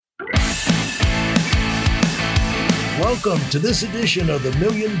Welcome to this edition of the $1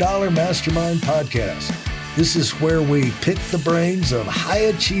 Million Mastermind Podcast. This is where we pick the brains of high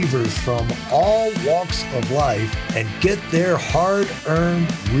achievers from all walks of life and get their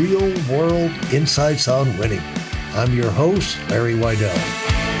hard-earned, real-world insights on winning. I'm your host, Larry Weidel.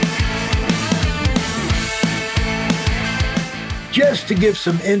 Just to give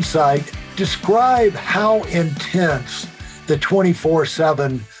some insight, describe how intense the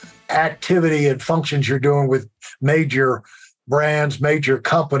 24/7 activity and functions you're doing with major brands, major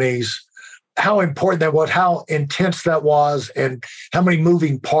companies, how important that was, how intense that was, and how many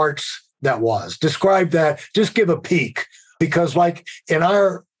moving parts that was. Describe that. Just give a peek. Because like in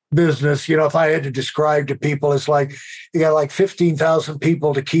our business, if I had to describe to people, it's like you got like 15,000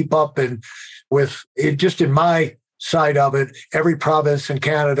 people to keep up and with it, just in my side of it, every province in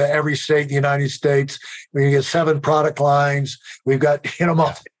Canada, every state in the United States. We get 7 product lines. We've got,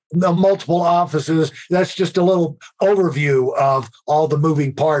 multiple offices. That's just a little overview of all the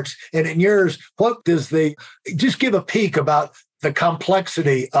moving parts. And in yours, what does just give a peek about the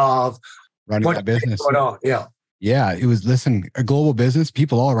complexity of running that business going on? Yeah. It was, a global business,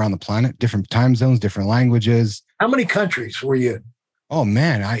 people all around the planet, different time zones, different languages. How many countries were you in? Oh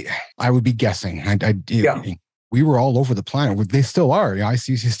man, I would be guessing. We were all over the planet. They still are.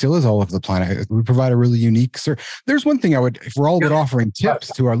 ICC still is all over the planet. We provide a really unique service. There's one thing if we're all about offering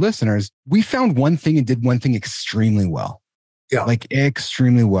tips to our listeners, we found one thing and did one thing extremely well. Yeah. Like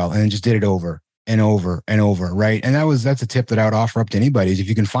extremely well. And then just did it over and over and over. Right. And that's a tip that I would offer up to anybody is if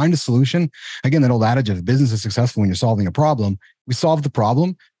you can find a solution, again, that old adage of business is successful when you're solving a problem. We solved the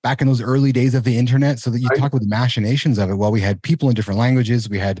problem back in those early days of the internet. So that you talk about the machinations of it. Well, we had people in different languages.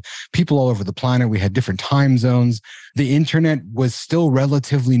 We had people all over the planet. We had different time zones. The internet was still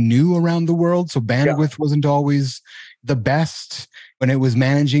relatively new around the world. So bandwidth wasn't always the best when it was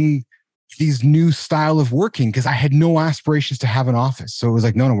managing these new style of working, because I had no aspirations to have an office. So it was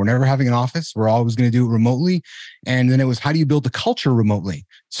like, no, we're never having an office. We're always going to do it remotely. And then it was, how do you build the culture remotely?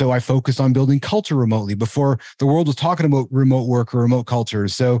 So I focused on building culture remotely before the world was talking about remote work or remote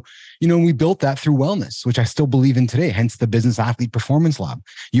cultures. So, we built that through wellness, which I still believe in today, hence the Business Athlete Performance Lab.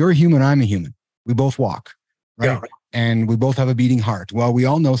 You're a human, I'm a human. We both walk, right? Yeah. And we both have a beating heart. Well, we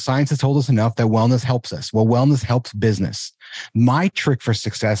all know science has told us enough that wellness helps us. Well, wellness helps business. My trick for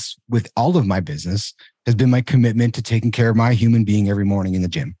success with all of my business has been my commitment to taking care of my human being every morning in the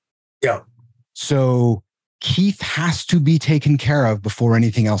gym. Yeah. So Keith has to be taken care of before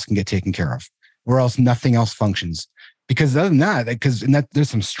anything else can get taken care of, or else nothing else functions. Because other than that, there's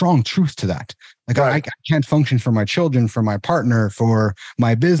some strong truth to that. I can't function for my children, for my partner, for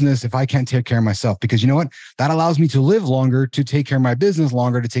my business if I can't take care of myself. Because you know what? That allows me to live longer, to take care of my business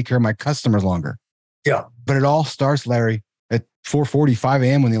longer, to take care of my customers longer. Yeah. But it all starts, Larry, at 4:45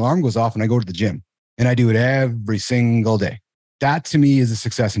 a.m. when the alarm goes off and I go to the gym. And I do it every single day. That to me is a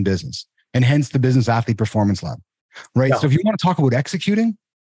success in business. And hence the Business Athlete Performance Lab. Right. Yeah. So if you want to talk about executing,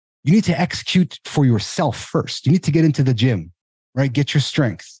 you need to execute for yourself first. You need to get into the gym, right? Get your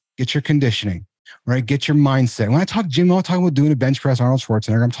strength, get your conditioning, right? Get your mindset. When I talk gym, I'm not talking about doing a bench press, Arnold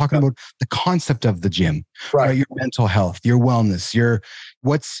Schwarzenegger. I'm talking about the concept of the gym, right? Your mental health, your wellness,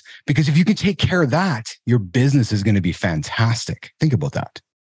 because if you can take care of that, your business is going to be fantastic. Think about that.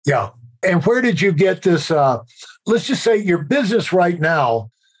 Yeah. And where did you get this? Let's just say your business right now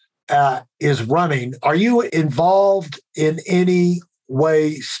is running. Are you involved in any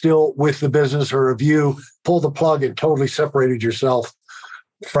way still with the business, or have you pulled the plug and totally separated yourself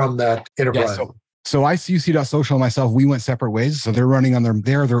from that enterprise? Yeah, so ICUC.social and myself, we went separate ways. So they're running on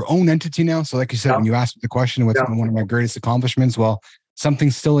their own entity now. So like you said, when you asked the question, what's one of my greatest accomplishments? Well, something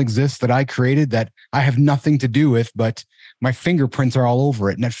still exists that I created that I have nothing to do with, but my fingerprints are all over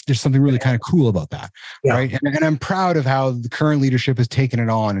it. And there's something really kind of cool about that, right? And I'm proud of how the current leadership has taken it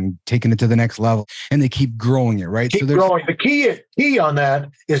on and taken it to the next level, and they keep growing it, right? Keep growing. The key on that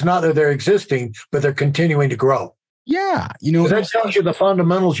is not that they're existing, but they're continuing to grow. Yeah. That tells you the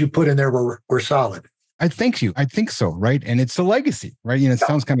fundamentals you put in there were solid. I think so, right? And it's a legacy, right? It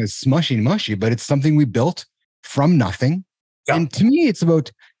sounds kind of mushy, but it's something we built from nothing. Yeah. And to me, it's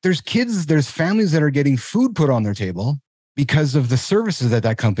about, there's families that are getting food put on their table because of the services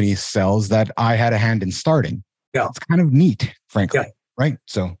that company sells that I had a hand in starting. Yeah. It's kind of neat, frankly. Yeah. Right.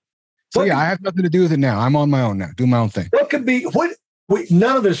 So I have nothing to do with it now. I'm on my own now, doing my own thing.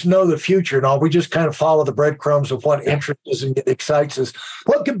 None of us know the future and all. We just kind of follow the breadcrumbs of what interests us and excites us.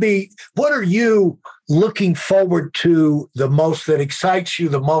 What are you looking forward to the most, that excites you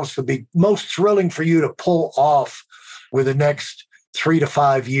the most, that be most thrilling for you to pull off with the next 3 to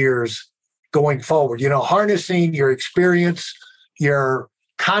 5 years going forward? Harnessing your experience, your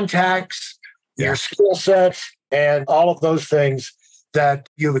contacts, your skill sets, and all of those things that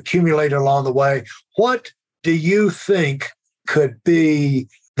you've accumulated along the way. What do you think could be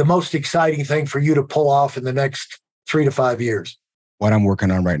the most exciting thing for you to pull off in the next 3 to 5 years? What I'm working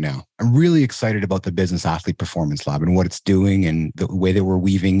on right now. I'm really excited about the Business Athlete Performance Lab and what it's doing and the way that we're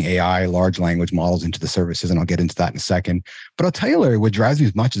weaving AI, large language models into the services. And I'll get into that in a second. But I'll tell you, Larry, what drives me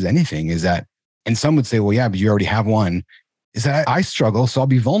as much as anything is that, and some would say, well, yeah, but you already have one, is that I struggle. So I'll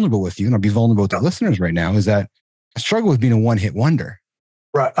be vulnerable with you and I'll be vulnerable with the listeners right now, is that I struggle with being a one-hit wonder.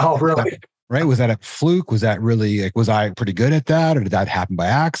 Right. Oh, really? Right? Was that a fluke? Was that really was I pretty good at that? Or did that happen by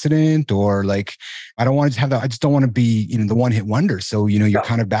accident? Or I don't want to have that. I just don't want to be, the one hit wonder. So, you're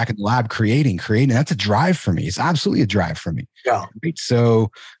kind of back in the lab creating. That's a drive for me. It's absolutely a drive for me. Yeah. Right? So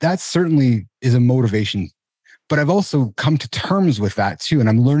that certainly is a motivation, but I've also come to terms with that too. And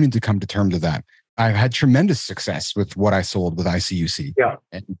I'm learning to come to terms with that. I've had tremendous success with what I sold with ICUC. Yeah.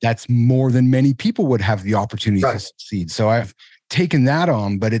 And that's more than many people would have the opportunity to succeed. So I've taken that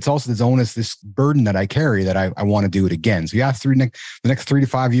on, but it's also this onus, this burden that I carry that I want to do it again. So the next 3 to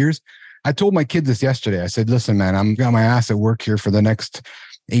 5 years, I told my kids this yesterday. I said, listen, man, I'm got my ass at work here for the next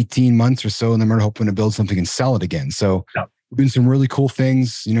 18 months or so. And then we're hoping to build something and sell it again. So we're doing some really cool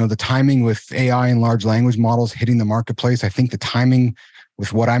things. The timing with AI and large language models hitting the marketplace. I think the timing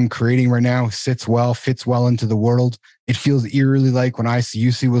with what I'm creating right now fits well into the world. It feels eerily like when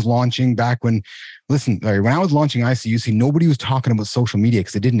ICUC was launching back when, listen, Larry, when I was launching ICUC, nobody was talking about social media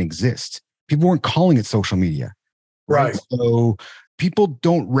because it didn't exist. People weren't calling it social media. Right. So people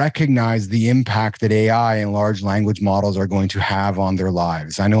don't recognize the impact that AI and large language models are going to have on their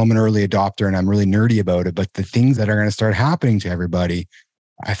lives. I know I'm an early adopter and I'm really nerdy about it, but the things that are going to start happening to everybody,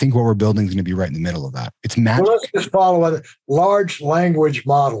 I think what we're building is going to be right in the middle of that. It's magic. Well, let's just follow it. Large language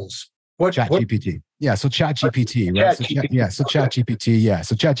models. ChatGPT. Yeah. So ChatGPT, right? So ChatGPT. Yeah.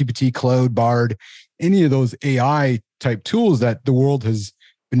 So ChatGPT, Claude, Bard, any of those AI type tools that the world has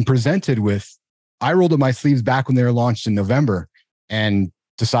been presented with. I rolled up my sleeves back when they were launched in November and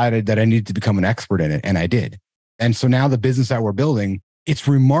decided that I needed to become an expert in it. And I did. And so now the business that we're building, it's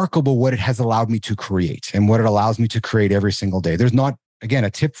remarkable what it has allowed me to create and what it allows me to create every single day. There's not, again, a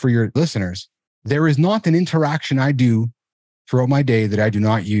tip for your listeners. There is not an interaction I do throughout my day that I do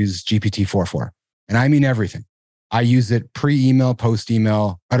not use GPT-4 for. And I mean everything. I use it pre-email,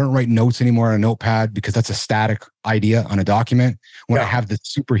 post-email. I don't write notes anymore on a notepad because that's a static idea on a document. When I have the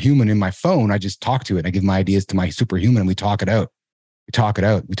superhuman in my phone, I just talk to it. I give my ideas to my superhuman and we talk it out. Now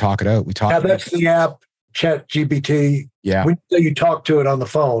that's the app, ChatGPT. Yeah. When you talk to it on the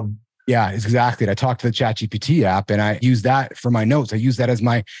phone. Yeah, exactly. I talk to the ChatGPT app and I use that for my notes. I use that as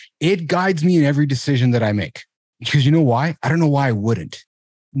it guides me in every decision that I make. Because you know why? I don't know why I wouldn't.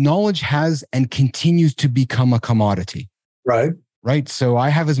 Knowledge has and continues to become a commodity. Right. So I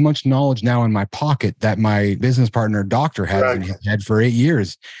have as much knowledge now in my pocket that my business partner, doctor, has in his head for 8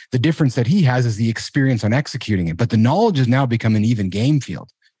 years. The difference that he has is the experience on executing it. But the knowledge has now become an even game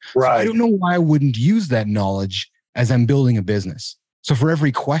field. So I don't know why I wouldn't use that knowledge as I'm building a business. So for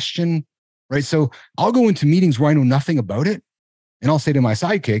every question, right? So I'll go into meetings where I know nothing about it. And I'll say to my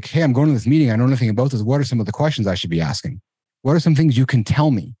sidekick, hey, I'm going to this meeting. I know nothing about this. What are some of the questions I should be asking? What are some things you can tell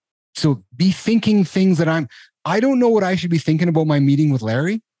me? So be thinking things that I don't know what I should be thinking about my meeting with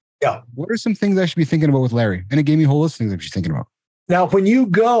Larry. Yeah. What are some things I should be thinking about with Larry? And it gave me a whole list of things I should be thinking about. Now, when you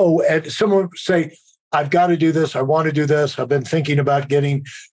go and someone say, I've got to do this. I want to do this. I've been thinking about getting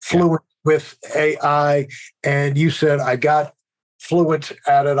fluent with AI. And you said, I got fluent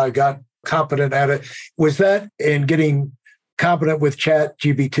at it. I got competent at it. Was that in getting competent with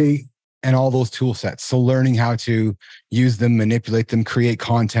ChatGPT? And all those tool sets. So learning how to use them, manipulate them, create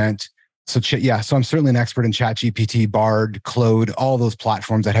content. So so I'm certainly an expert in ChatGPT, Bard, Claude, all those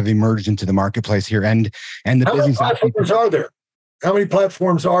platforms that have emerged into the marketplace here. And the How business. How many platforms are there? How many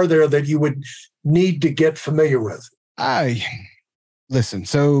platforms are there that you would need to get familiar with? Listen,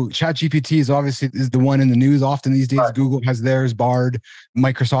 so ChatGPT is the one in the news often these days. Right. Google has theirs, Bard.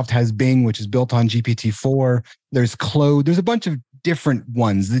 Microsoft has Bing, which is built on GPT-4. There's Claude. There's a bunch of different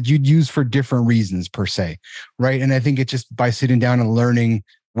ones that you'd use for different reasons per se, right? And I think it's just by sitting down and learning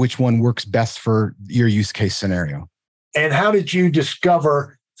which one works best for your use case scenario. And how did you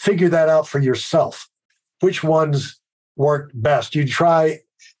figure that out for yourself? Which ones worked best? You'd try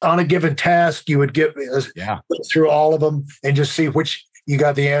on a given task, you would get through all of them and just see which you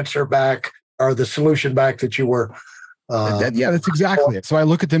got the answer back or the solution back that you were. That's exactly it. So I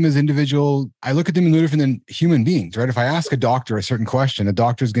look at them as individual. I look at them no different than human beings, right? If I ask a doctor a certain question,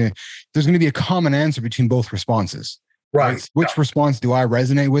 there's going to be a common answer between both responses. Right. Which response do I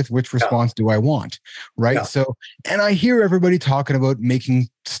resonate with? Which response do I want? Right. Yeah. So, and I hear everybody talking about making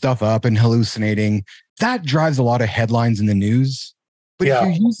stuff up and hallucinating. that drives a lot of headlines in the news. But if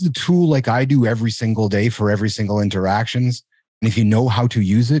you use the tool like I do every single day for every single interactions, and if you know how to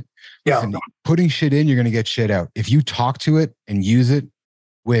use it, listen, putting shit in, you're going to get shit out. If you talk to it and use it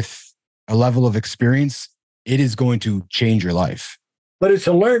with a level of experience, it is going to change your life. But it's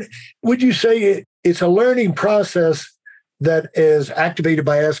a would you say it's a learning process that is activated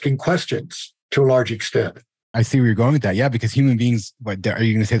by asking questions to a large extent? I see where you're going with that. Yeah, because human beings, are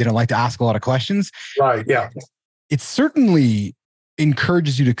you going to say they don't like to ask a lot of questions? Right, yeah. It certainly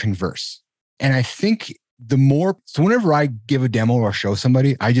encourages you to converse. And I think so whenever I give a demo or show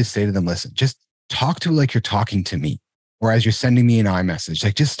somebody, I just say to them, listen, just talk to it like you're talking to me. Or as you're sending me an iMessage,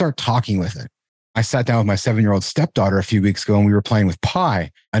 like just start talking with it. I sat down with my 7-year-old stepdaughter a few weeks ago and we were playing with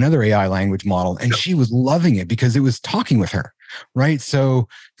Pi, another AI language model, and she was loving it because it was talking with her, right? So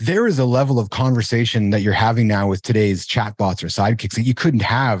there is a level of conversation that you're having now with today's chatbots or sidekicks that you couldn't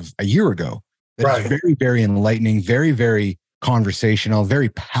have a year ago. That is very, very enlightening, very, very conversational, very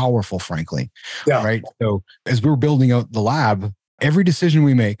powerful, frankly. Yeah. Right. So as we're building out the lab, every decision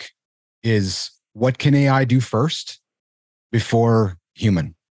we make is what can AI do first before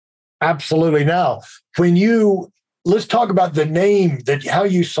human? Absolutely. Now, let's talk about the name, how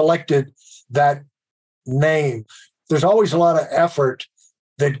you selected that name. There's always a lot of effort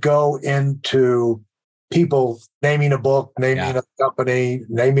that go into people naming a book, naming a company,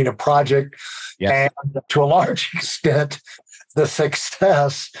 naming a project. Yes. And to a large extent, the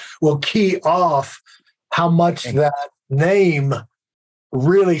success will key off how much that name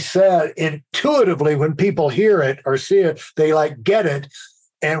really said intuitively. When people hear it or see it, they get it.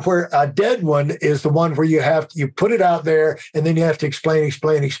 And where a dead one is the one where you put it out there and then you have to explain.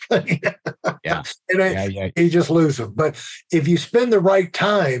 Yeah. And you just lose them. But if you spend the right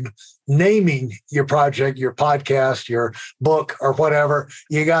time naming your project, your podcast, your book, or whatever,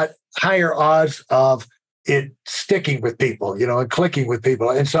 you got higher odds of it sticking with people, and clicking with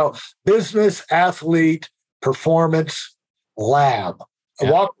people. And so business, athlete, performance, lab.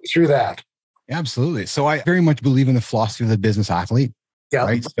 Walk me through that. Absolutely. So I very much believe in the philosophy of the business athlete. Yeah.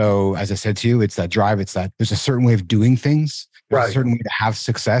 Right. So as I said to you, it's that drive. It's that there's a certain way of doing things. There's a certain way to have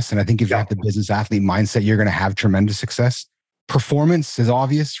success. And I think if you have the business athlete mindset, you're going to have tremendous success. Performance is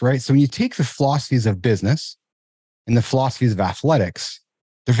obvious, right? So when you take the philosophies of business and the philosophies of athletics,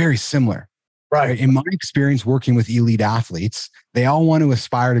 they're very similar. Right. In my experience working with elite athletes, they all want to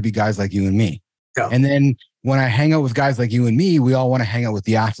aspire to be guys like you and me. Yeah. And then when I hang out with guys like you and me, we all want to hang out with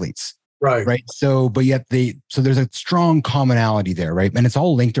the athletes. Right. So, but yet there's a strong commonality there, right? And it's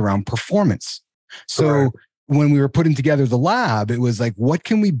all linked around performance. So when we were putting together the lab, it was like, what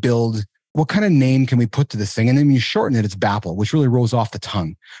can we build? What kind of name can we put to this thing? And then when you shorten it, it's BAPL, which really rolls off the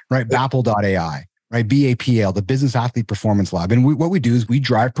tongue, right? BAPL.ai, right? BAPL, the Business Athlete Performance Lab. And what we do is we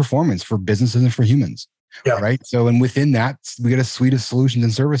drive performance for businesses and for humans. Yeah. Right. So, and within that, we get a suite of solutions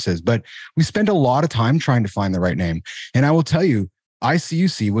and services, but we spend a lot of time trying to find the right name. And I will tell you,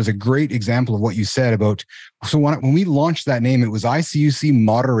 ICUC was a great example of what you said about. So when we launched that name, it was ICUC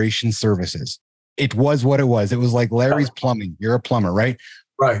Moderation Services. It was what it was. It was like Larry's Plumbing. You're a plumber, right?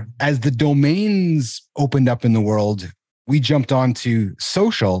 Right. As the domains opened up in the world, we jumped onto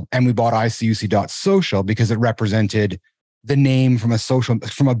social and we bought ICUC.social because it represented the name from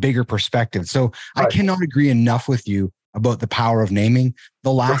a bigger perspective. So I cannot agree enough with you about the power of naming.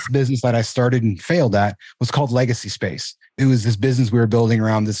 The last business that I started and failed at was called Legacy Space. It was this business we were building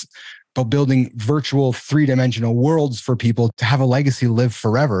around building virtual 3-dimensional worlds for people to have a legacy live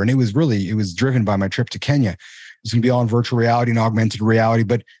forever. And it was driven by my trip to Kenya. It's going to be all in virtual reality and augmented reality.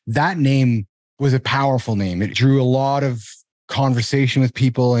 But that name was a powerful name. It drew a lot of conversation with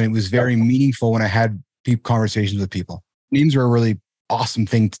people, and it was very meaningful when I had conversations with people. Names are a really awesome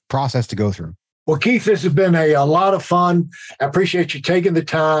process to go through. Well, Keith, this has been a lot of fun. I appreciate you taking the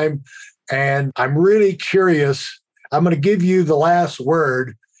time. And I'm really curious. I'm going to give you the last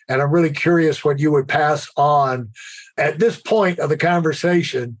word. And I'm really curious what you would pass on at this point of the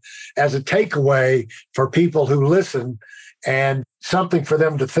conversation as a takeaway for people who listen and something for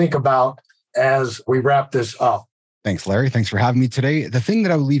them to think about as we wrap this up. Thanks, Larry. Thanks for having me today. The thing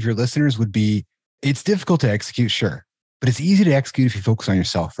that I would leave your listeners would be, it's difficult to execute, sure, but it's easy to execute if you focus on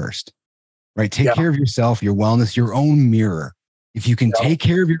yourself first, right? Take care of yourself, your wellness, your own mirror. If you can take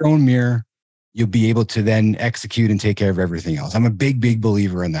care of your own mirror, you'll be able to then execute and take care of everything else. I'm a big, big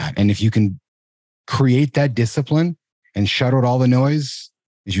believer in that. And if you can create that discipline and shut out all the noise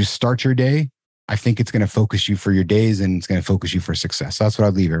as you start your day, I think it's going to focus you for your days and it's going to focus you for success. So that's what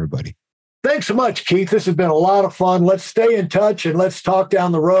I'd leave everybody. Thanks so much, Keith. This has been a lot of fun. Let's stay in touch and let's talk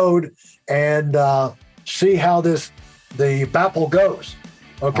down the road and see how the BAPL goes.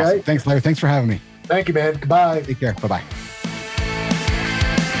 Okay. Awesome. Thanks, Larry. Thanks for having me. Thank you, man. Goodbye. Take care. Bye-bye.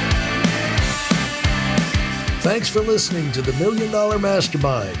 Thanks for listening to the $1 Million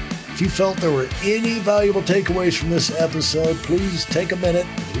Mastermind. If you felt there were any valuable takeaways from this episode, please take a minute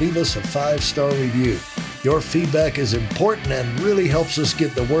and leave us a 5-star review. Your feedback is important and really helps us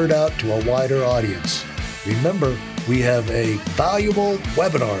get the word out to a wider audience. Remember, we have a valuable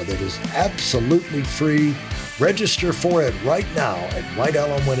webinar that is absolutely free. Register for it right now at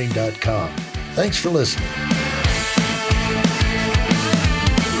whitealumwinning.com. Thanks for listening.